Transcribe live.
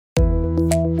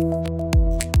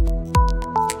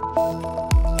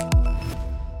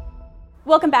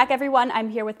Welcome back, everyone. I'm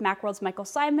here with Macworld's Michael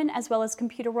Simon, as well as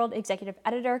Computer World Executive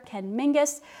Editor Ken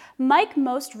Mingus. Mike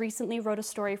most recently wrote a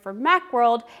story for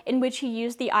Macworld in which he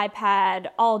used the iPad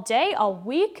all day, all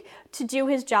week, to do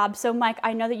his job. So, Mike,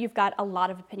 I know that you've got a lot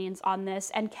of opinions on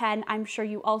this, and Ken, I'm sure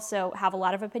you also have a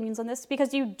lot of opinions on this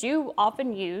because you do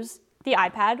often use the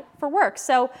iPad for work.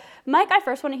 So, Mike, I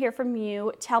first want to hear from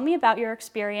you. Tell me about your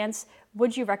experience.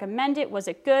 Would you recommend it? Was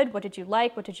it good? What did you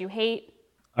like? What did you hate?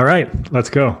 All right, let's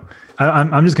go.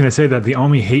 I'm just going to say that the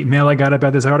only hate mail I got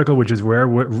about this article, which is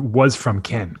was from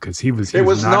Ken, because he was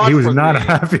not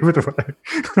happy with the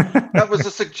That was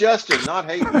a suggestion,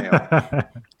 not hate mail.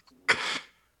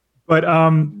 But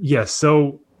yes,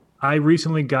 so I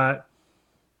recently got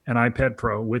an iPad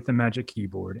Pro with the Magic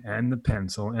Keyboard and the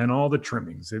pencil and all the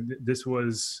trimmings. This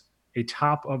was a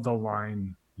top of the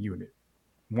line unit,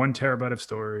 1 terabyte of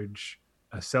storage,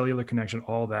 a cellular connection,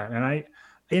 all that, and I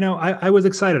was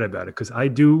excited about it because I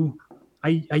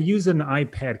use an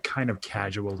iPad kind of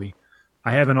casually.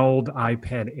 I have an old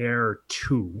iPad Air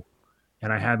 2,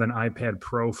 and I have an iPad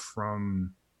Pro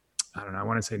from, I don't know, I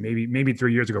want to say maybe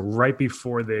 3 years ago, right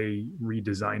before they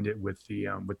redesigned it with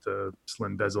the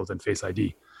slim bezels and Face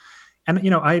ID. And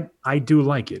I do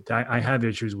like it. I have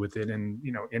issues with it, and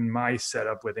in my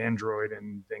setup with Android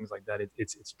and things like that,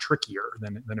 it's trickier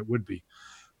than it would be.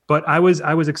 But I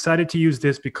was excited to use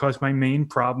this because my main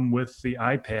problem with the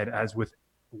iPad, as with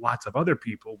lots of other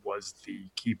people, was the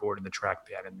keyboard and the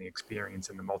trackpad and the experience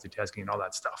and the multitasking and all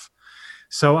that stuff.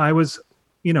 So I was,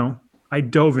 I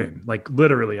dove in, like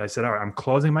literally. I said, all right, I'm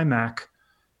closing my Mac,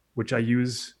 which I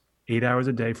use 8 hours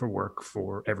a day for work,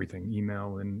 for everything,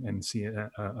 email and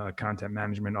content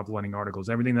management, uploading articles,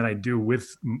 everything that I do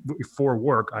for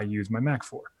work, I use my Mac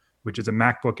for, which is a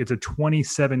MacBook. It's a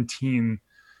 2017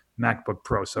 MacBook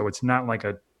Pro, so it's not like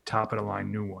a top of the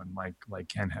line new one like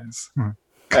Ken has.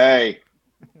 Hey,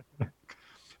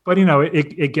 but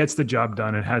it gets the job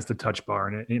done. It has the touch bar,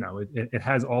 and it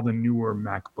has all the newer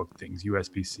MacBook things,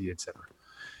 USB-C, etc.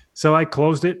 So I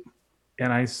closed it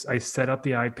and I set up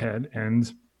the iPad,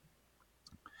 and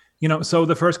so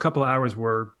the first couple of hours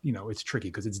were, it's tricky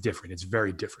because it's different. It's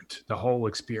very different. The whole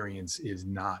experience is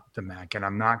not the Mac, and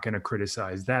I'm not going to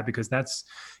criticize that because that's,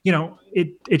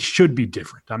 it should be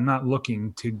different. I'm not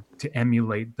looking to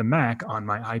emulate the Mac on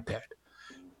my iPad.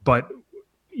 But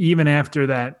even after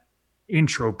that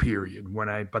intro period,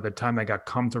 by the time I got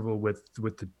comfortable with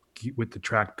the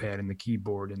trackpad and the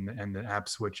keyboard and the app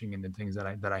switching and the things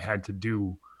that I had to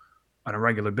do on a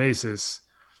regular basis,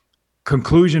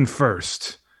 conclusion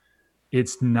first.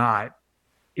 It's not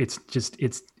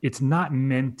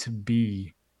meant to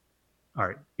be, all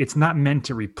right, it's not meant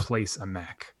to replace a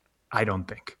Mac, I don't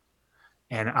think.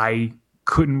 And I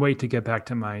couldn't wait to get back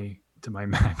to my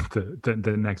Mac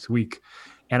the next week.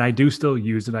 And I do still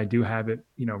use it. I do have it,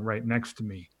 right next to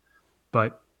me.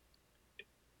 But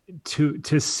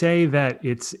to say that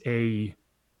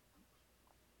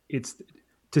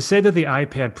to say that the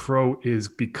iPad Pro is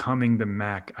becoming the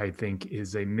Mac, I think,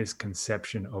 is a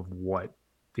misconception of what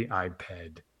the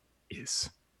iPad is.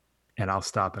 And I'll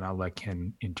stop and I'll let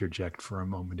Ken interject for a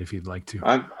moment if he'd like to.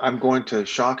 I'm going to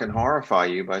shock and horrify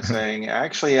you by saying,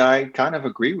 actually, I kind of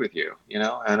agree with you,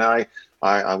 and I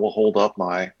will hold up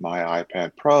my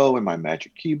iPad Pro and my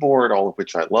Magic Keyboard, all of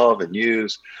which I love and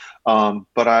use. But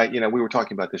we were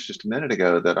talking about this just a minute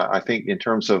ago, that I think in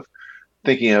terms of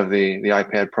thinking of the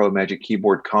iPad Pro Magic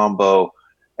Keyboard combo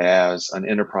as an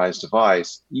enterprise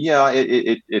device,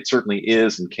 it certainly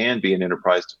is and can be an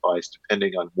enterprise device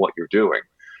depending on what you're doing.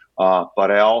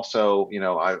 But I also,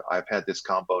 I've had this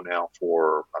combo now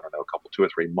for, I don't know, 2 or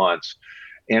 3 months.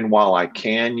 And while I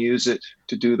can use it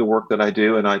to do the work that I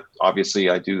do, and I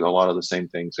do a lot of the same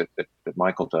things that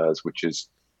Michael does, which is,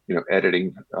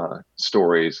 editing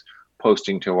stories,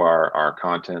 posting to our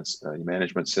contents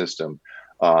management system,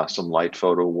 some light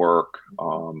photo work,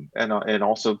 and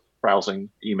also browsing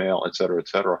email, et cetera, et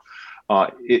cetera.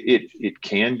 It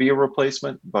can be a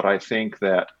replacement, but I think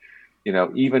that,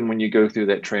 even when you go through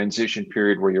that transition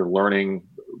period where you're relearning,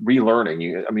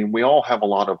 we all have a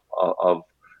lot of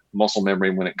muscle memory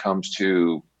when it comes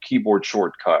to keyboard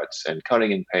shortcuts and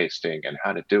cutting and pasting and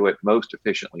how to do it most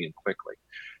efficiently and quickly.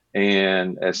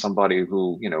 And as somebody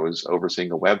who, is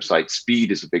overseeing a website,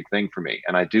 speed is a big thing for me.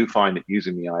 And I do find that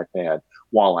using the iPad,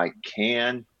 while I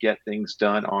can get things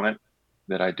done on it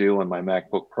that I do on my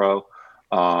MacBook Pro,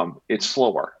 it's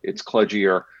slower, it's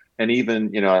kludgier. And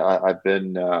even, I've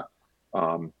been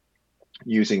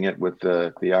using it with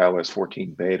the iOS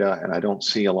 14 beta, and I don't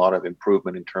see a lot of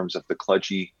improvement in terms of the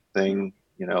kludgy thing,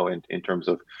 in terms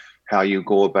of how you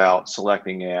go about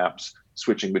selecting apps,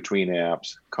 switching between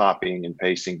apps, copying and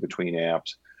pasting between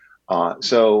apps.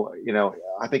 So,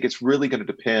 I think it's really going to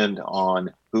depend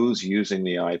on who's using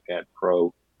the iPad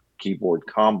Pro keyboard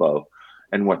combo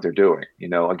and what they're doing.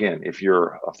 Again, if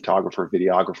you're a photographer,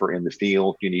 videographer in the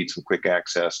field, you need some quick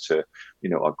access to,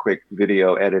 a quick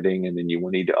video editing, and then you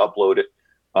will need to upload it.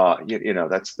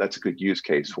 That's a good use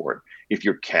case for it. If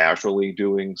you're casually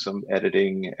doing some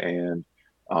editing and,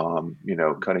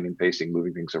 cutting and pasting,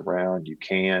 moving things around, you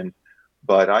can.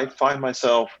 But I find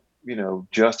myself,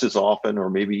 just as often or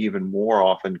maybe even more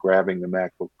often grabbing the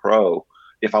MacBook Pro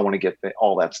if I want to get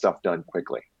all that stuff done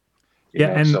quickly.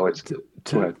 And so it's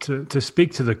to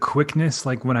speak to the quickness,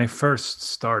 like when I first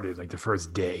started, like the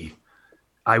first day,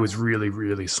 I was really,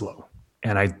 really slow.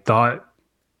 And I thought,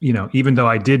 even though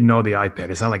I did know the iPad,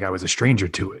 it's not like I was a stranger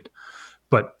to it.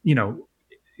 But,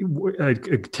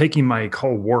 taking my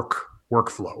whole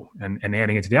workflow and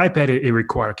adding it to the iPad, it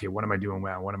required, okay, what am I doing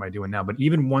now? What am I doing now? But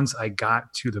even once I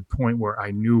got to the point where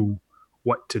I knew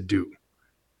what to do,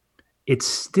 it's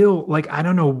still like, I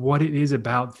don't know what it is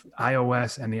about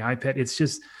iOS and the iPad. It's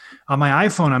just on my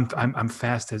iPhone, I'm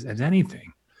fast as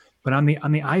anything, but on the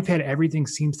iPad, everything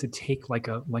seems to take like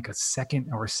a second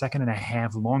or a second and a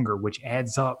half longer, which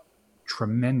adds up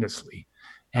tremendously.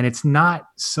 And it's not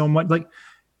so much like,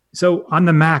 so on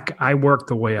the Mac, I work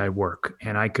the way I work,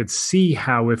 and I could see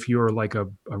how if you're like a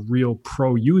real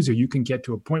pro user, you can get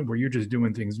to a point where you're just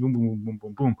doing things boom, boom, boom, boom,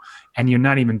 boom, boom, and you're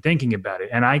not even thinking about it.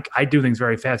 And I do things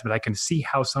very fast, but I can see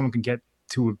how someone can get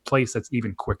to a place that's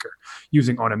even quicker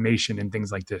using automation and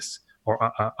things like this, or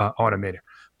Automator.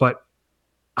 But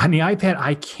on the iPad,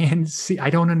 I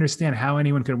don't understand how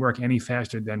anyone could work any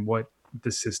faster than what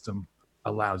the system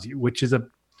allows you, which is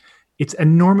it's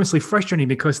enormously frustrating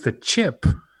because the chip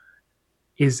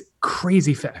is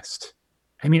crazy fast.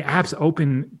 I mean, apps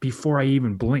open before I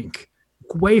even blink,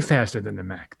 way faster than the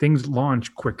Mac. Things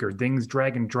launch quicker, things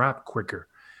drag and drop quicker.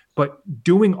 But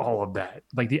doing all of that,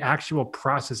 like the actual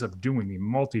process of doing the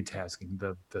multitasking,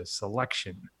 the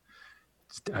selection,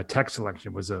 text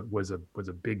selection was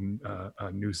a big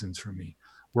nuisance for me.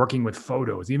 Working with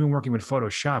photos, even working with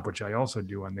Photoshop, which I also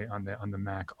do on the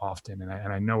Mac often, and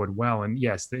I know it well. And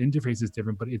yes, the interface is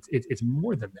different, but it's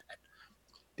more than that.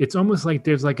 It's almost like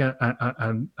there's like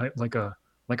a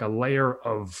layer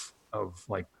of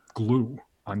like glue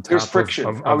on top there's friction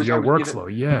of your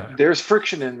workflow. There's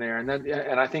friction in there,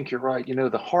 and I think you're right.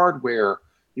 The hardware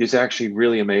is actually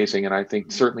really amazing, and I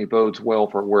think certainly bodes well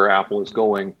for where Apple is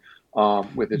going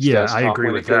with its desktop. I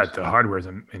agree with that. The hardware is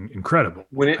incredible.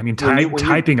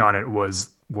 Typing on it was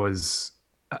just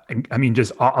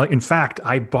in fact,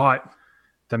 I bought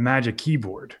the Magic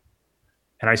Keyboard.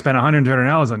 And I spent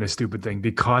 $130 on this stupid thing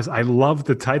because I love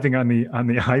the typing on the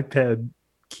iPad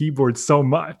keyboard so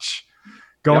much.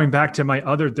 Going back to my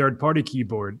other third-party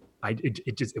keyboard,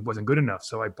 it wasn't good enough.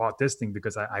 So I bought this thing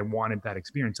because I wanted that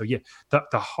experience. So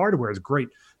the hardware is great.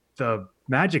 The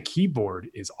Magic Keyboard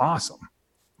is awesome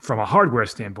from a hardware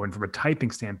standpoint, from a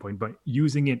typing standpoint, but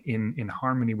using it in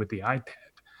harmony with the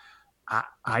iPad,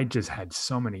 I just had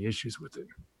so many issues with it.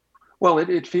 Well,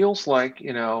 it feels like,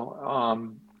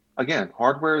 again,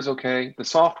 hardware is okay. The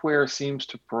software seems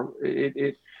to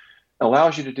it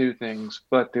allows you to do things,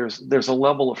 but there's a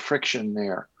level of friction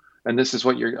there, and this is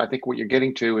what I think what you're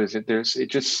getting to is that it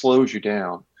just slows you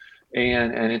down,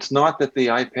 and it's not that the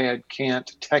iPad can't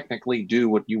technically do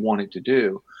what you want it to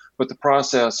do, but the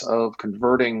process of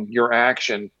converting your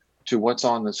action to what's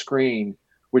on the screen,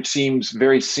 which seems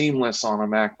very seamless on a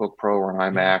MacBook Pro or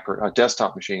an iMac or a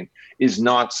desktop machine, is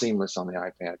not seamless on the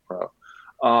iPad Pro.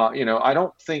 I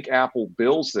don't think Apple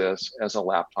bills this as a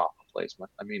laptop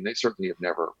replacement. I mean, they certainly have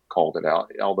never called it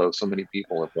out, although so many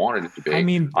people have wanted it to be. I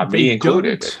mean, me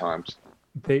included at times.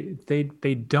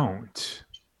 They don't,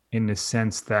 in the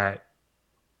sense that,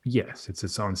 yes, it's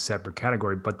its own separate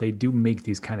category, but they do make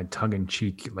these kind of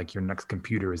tongue-in-cheek, like your next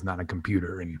computer is not a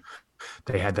computer, and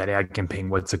they had that ad campaign,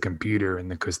 "What's a computer?" And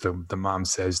because the mom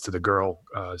says to the girl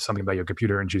something about your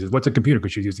computer, and she says, "What's a computer?"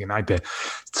 because she's using an iPad.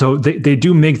 So they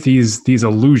do make these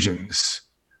illusions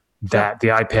that the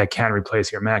iPad can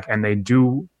replace your Mac, and they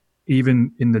do,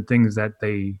 even in the things that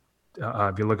they,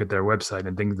 if you look at their website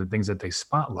and the things that they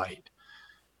spotlight,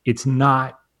 it's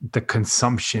not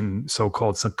the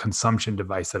so-called consumption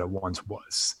device that it once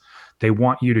was. They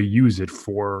want you to use it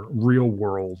for real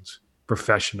world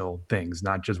professional things,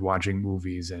 not just watching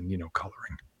movies and,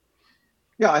 coloring.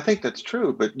 Yeah, I think that's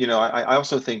true. But, I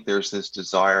also think there's this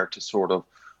desire to sort of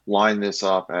line this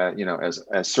up at, as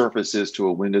Surface is to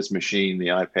a Windows machine, the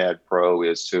iPad Pro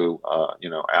is to,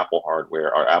 Apple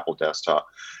hardware or Apple desktop.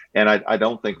 And I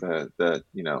don't think the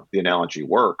analogy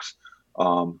works.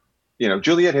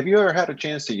 Juliet, have you ever had a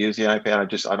chance to use the iPad?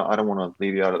 I don't want to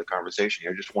leave you out of the conversation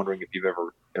here. Just wondering if you've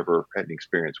ever had any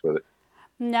experience with it.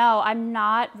 No, I'm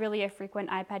not really a frequent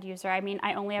iPad user. I mean,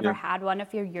 I only ever Yeah. had one a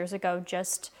few years ago,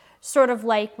 just sort of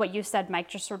like what you said, Mike,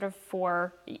 just sort of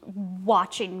for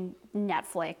watching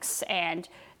Netflix and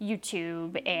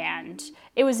YouTube. And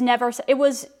it was never, it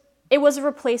was a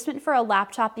replacement for a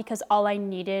laptop because all I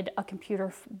needed a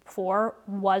computer for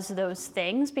was those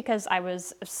things because I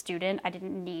was a student. I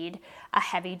didn't need a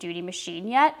heavy duty machine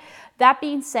yet. That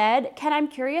being said, Ken, I'm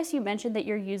curious, you mentioned that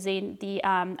you're using the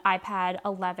iPad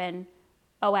 11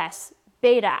 OS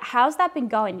beta. How's that been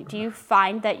going? Do you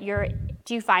find that you're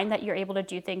able to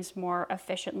do things more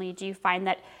efficiently? Do you find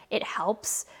that it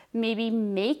helps maybe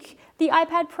make the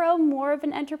iPad Pro more of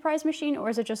an enterprise machine, or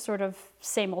is it just sort of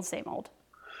same old, same old?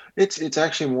 It's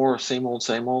actually more same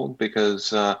old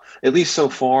because at least so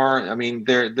far, I mean,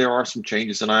 there are some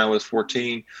changes in iOS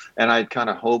 14, and I'd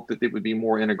kind of hoped that it would be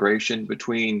more integration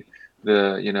between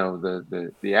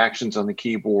the actions on the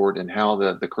keyboard and how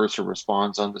the cursor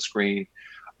responds on the screen.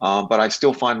 But I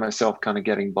still find myself kind of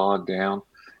getting bogged down.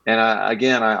 And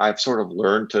I've sort of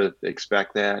learned to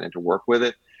expect that and to work with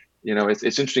it. It's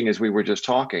interesting, as we were just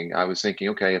talking, I was thinking,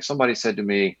 okay, if somebody said to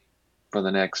me for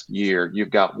the next year,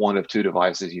 you've got one of two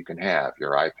devices you can have,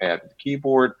 your iPad with the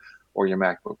keyboard or your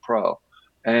MacBook Pro.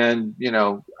 And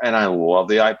I love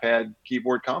the iPad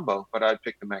keyboard combo, but I'd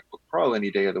pick the MacBook Pro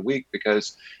any day of the week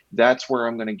because that's where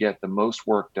I'm going to get the most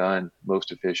work done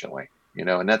most efficiently.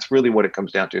 And that's really what it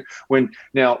comes down to.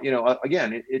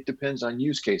 Again, it depends on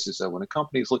use cases. So when a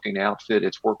company is looking to outfit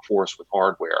its workforce with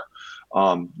hardware,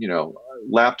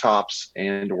 laptops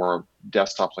and or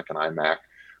desktops like an iMac,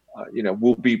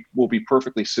 will be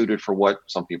perfectly suited for what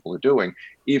some people are doing.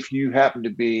 If you happen to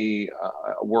be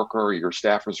a worker, or your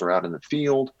staffers are out in the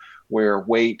field where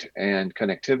weight and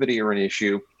connectivity are an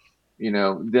issue,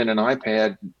 then an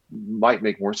iPad might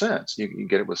make more sense. You can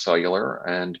get it with cellular,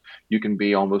 and you can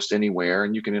be almost anywhere,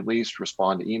 and you can at least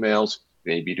respond to emails,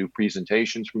 maybe do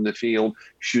presentations from the field,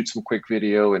 shoot some quick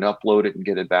video and upload it and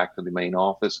get it back to the main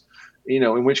office.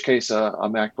 In which case a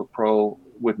MacBook Pro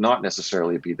would not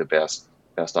necessarily be the best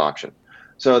option.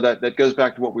 So that goes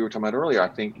back to what we were talking about earlier. I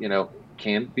think,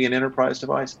 can it be an enterprise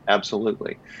device?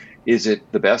 Absolutely. Is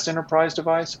it the best enterprise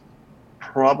device?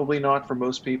 Probably not for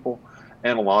most people.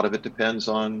 And a lot of it depends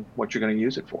on what you're going to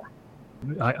use it for.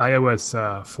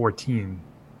 iOS 14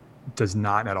 does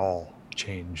not at all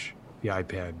change the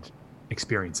iPad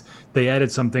experience. They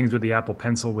added some things with the Apple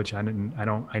Pencil, which I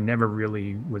never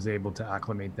really was able to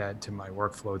acclimate that to my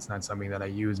workflow. It's not something that I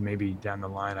use. Maybe down the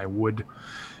line I would,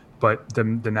 but the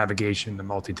navigation, the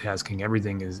multitasking,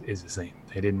 everything is the same.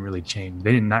 They didn't really change.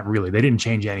 They didn't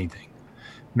change anything.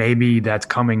 Maybe that's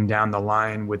coming down the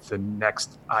line with the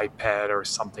next iPad or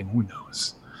something, who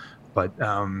knows? But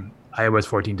iOS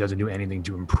 14 doesn't do anything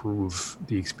to improve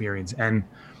the experience. And,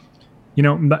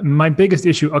 my biggest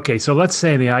issue, okay, so let's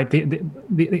say the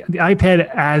iPad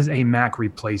as a Mac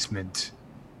replacement,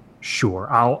 sure,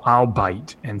 I'll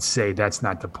bite and say that's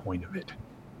not the point of it.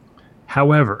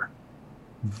 However,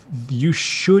 you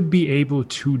should be able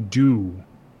to do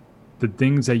the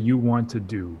things that you want to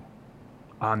do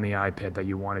on the iPad that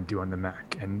you want to do on the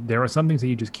Mac. And there are some things that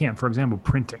you just can't. For example,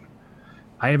 printing.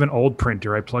 I have an old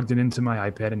printer. I plugged it into my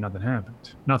iPad and nothing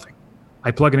happened. Nothing. I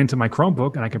plug it into my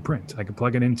Chromebook and I can print. I can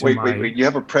plug it into Wait. You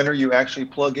have a printer you actually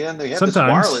plug in? They have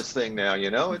sometimes, this wireless thing now,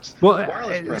 it's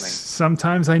wireless printing.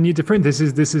 Sometimes I need to print. This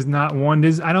is not one.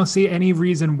 I don't see any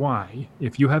reason why,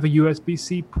 if you have a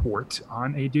USB-C port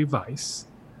on a device,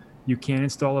 you can't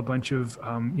install a bunch of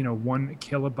 1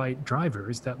 kilobyte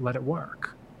drivers that let it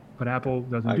work. But Apple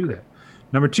doesn't do that.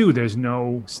 Number two, there's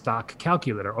no stock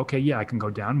calculator. Okay, yeah, I can go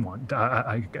down one.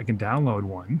 I can download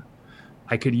one.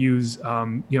 I could use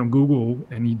Google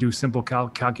and you do simple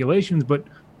calculations. But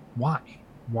why?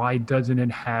 Why doesn't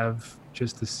it have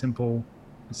just a simple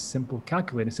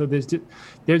calculator? So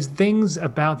there's things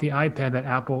about the iPad that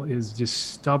Apple is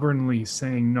just stubbornly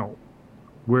saying no.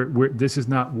 This is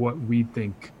not what we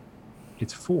think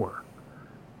it's for.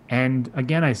 And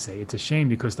again, I say it's a shame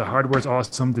because the hardware is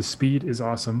awesome, the speed is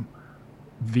awesome,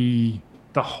 the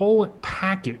whole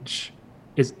package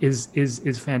is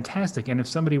fantastic. And if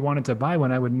somebody wanted to buy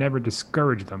one, I would never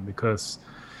discourage them because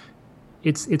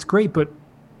it's great. But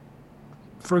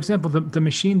for example, the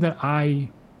machine that I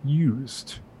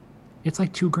used, it's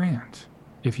like $2,000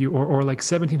 if you or like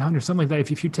 $1,700, something like that.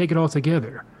 If you take it all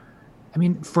together, I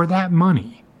mean, for that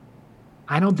money,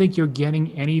 I don't think you're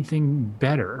getting anything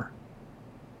better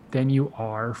than you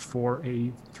are for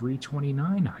a $329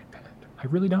 iPad. I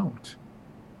really don't.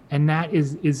 And that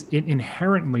is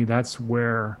inherently, that's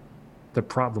where the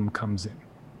problem comes in.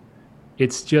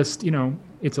 It's just,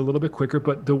 it's a little bit quicker,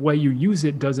 but the way you use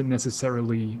it doesn't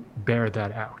necessarily bear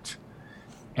that out.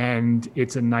 And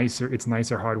it's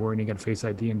nicer hardware, and you get Face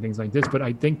ID and things like this. But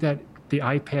I think that the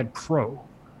iPad Pro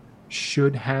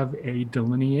should have a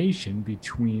delineation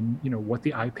between, what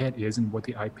the iPad is and what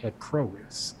the iPad Pro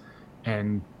is.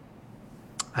 And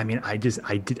I mean, I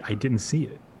didn't see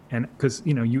it. And because,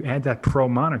 you add that Pro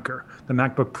moniker, the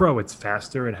MacBook Pro, it's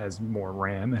faster, it has more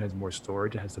RAM, it has more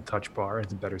storage, it has the touch bar, it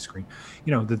has a better screen.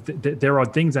 There are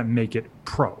things that make it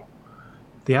Pro.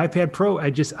 The iPad Pro, I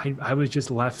was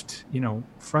just left,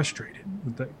 frustrated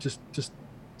with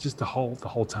just the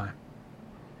whole time.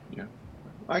 Yeah,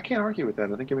 I can't argue with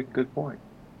that. I think you make a good point.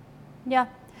 Yeah,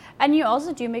 and you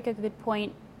also do make a good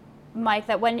point, Mike,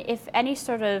 that if any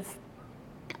sort of,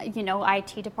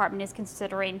 IT department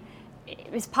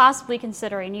is possibly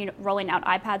considering rolling out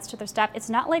iPads to their staff, it's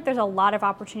not like there's a lot of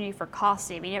opportunity for cost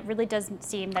saving. It really doesn't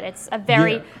seem that it's a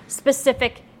very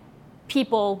specific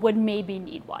people would maybe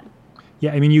need one.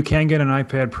 Yeah, I mean, you can get an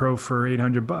iPad Pro for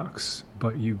 $800,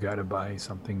 but you got to buy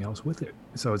something else with it.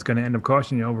 So it's going to end up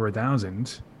costing you over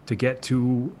 $1,000 to get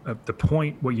to the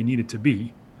point where you need it to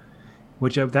be,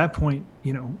 which at that point,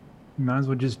 you might as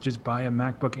well just buy a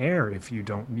MacBook Air if you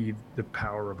don't need the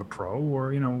power of a Pro,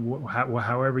 or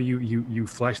however you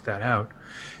flesh that out.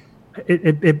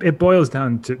 It boils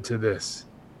down to this: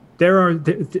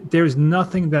 there's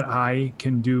nothing that I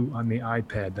can do on the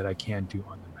iPad that I can't do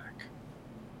on the Mac,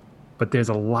 but there's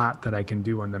a lot that I can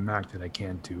do on the Mac that I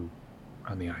can't do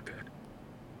on the iPad,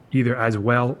 either as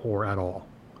well or at all.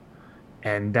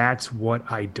 And that's what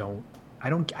I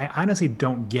honestly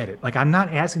don't get it. Like, I'm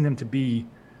not asking them to be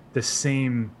the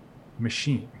same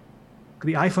machine.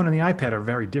 The iPhone and the iPad are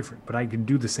very different, but I can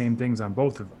do the same things on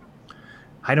both of them.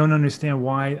 I don't understand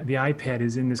why the iPad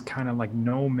is in this kind of like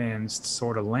no man's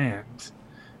sort of land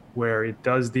where it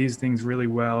does these things really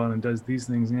well and it does these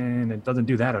things and it doesn't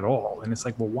do that at all. And it's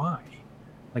like, well, why?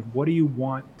 Like, what do you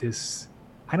want this?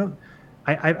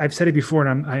 I've said it before,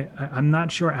 and I'm not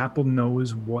sure Apple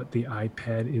knows what the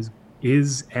iPad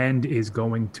is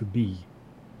going to be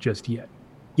just yet.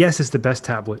 Yes, it's the best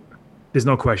tablet. There's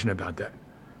no question about that.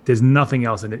 There's nothing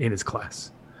else in its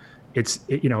class.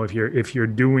 If you're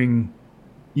doing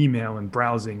email and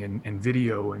browsing and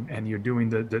video and you're doing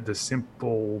the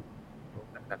simple,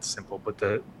 not simple, but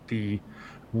the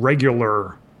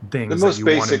regular things, the most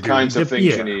basic kinds of things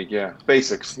you need. Yeah,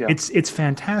 basics. Yeah, it's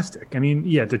fantastic. I mean,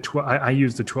 yeah, I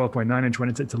use the 12.9 inch one.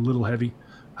 It's a little heavy.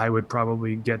 I would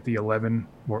probably get the 11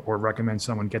 or recommend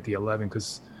someone get the 11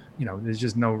 because there's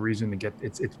just no reason to get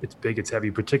it's big, it's heavy,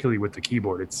 particularly with the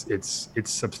keyboard. It's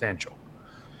substantial,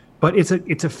 but it's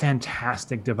a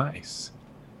fantastic device.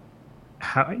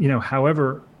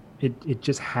 However, it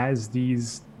just has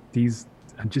these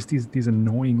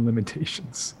annoying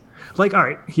limitations. Like, all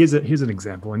right, here's an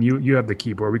example, and you have the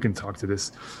keyboard. We can talk to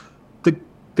this.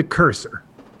 The cursor.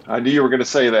 I knew you were going to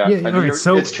say that. Yeah, right,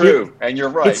 so it's true, and you're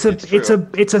right.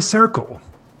 It's a circle.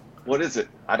 What is it?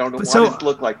 I don't know. Why does it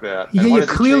look like that? Yeah,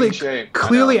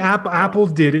 clearly Apple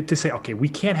did it to say, okay, we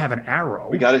can't have an arrow.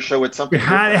 We got to show it something. It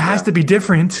has to be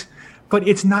different, but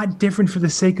it's not different for the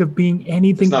sake of being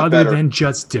anything other than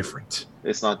just different.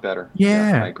 It's not better.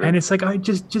 Yeah, I agree. And it's like,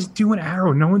 just do an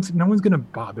arrow. No one's going to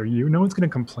bother you. No one's going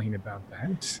to complain about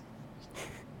that.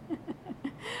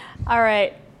 All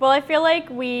right. Well, I feel like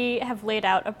we have laid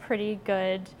out a pretty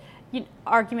good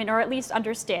argument, or at least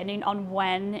understanding on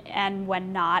when and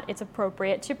when not it's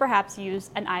appropriate to perhaps use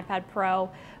an iPad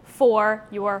Pro for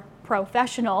your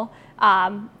professional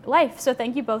life. So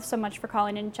thank you both so much for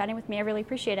calling in and chatting with me. I really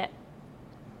appreciate it.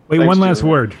 Wait, one last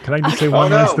word. Can I just say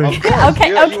one last thing? Of course. Okay,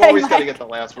 you always got to get the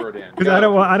last word in. Because I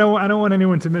don't want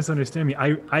anyone to misunderstand me.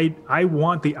 I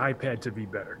want the iPad to be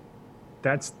better.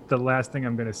 That's the last thing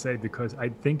I'm going to say, because I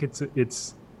think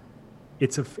the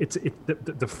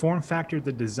form factor,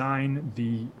 the design,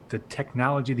 the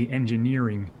technology, the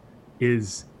engineering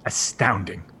is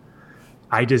astounding.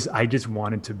 I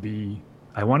want it to be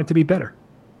better,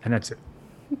 and that's it.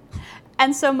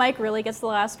 And so Mike really gets the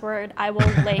last word. I will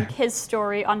link his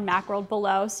story on Macworld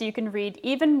below so you can read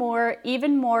even more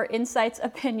insights,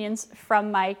 opinions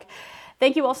from Mike.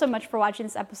 Thank you all so much for watching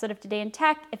this episode of Today in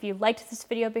Tech. If you liked this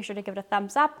video, be sure to give it a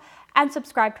thumbs up and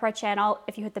subscribe to our channel.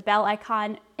 If you hit the bell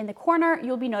icon in the corner,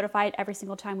 you'll be notified every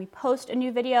single time we post a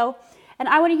new video. And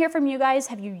I want to hear from you guys.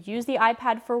 Have you used the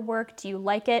iPad for work? Do you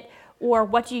like it? Or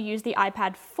what do you use the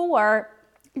iPad for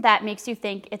that makes you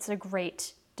think it's a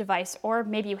great device, or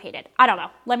maybe you hate it? I don't know.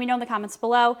 Let me know in the comments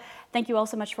below. Thank you all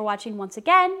so much for watching once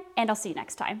again, and I'll see you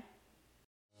next time.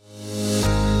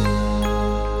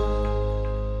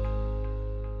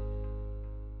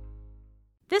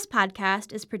 This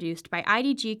podcast is produced by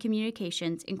IDG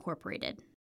Communications Incorporated.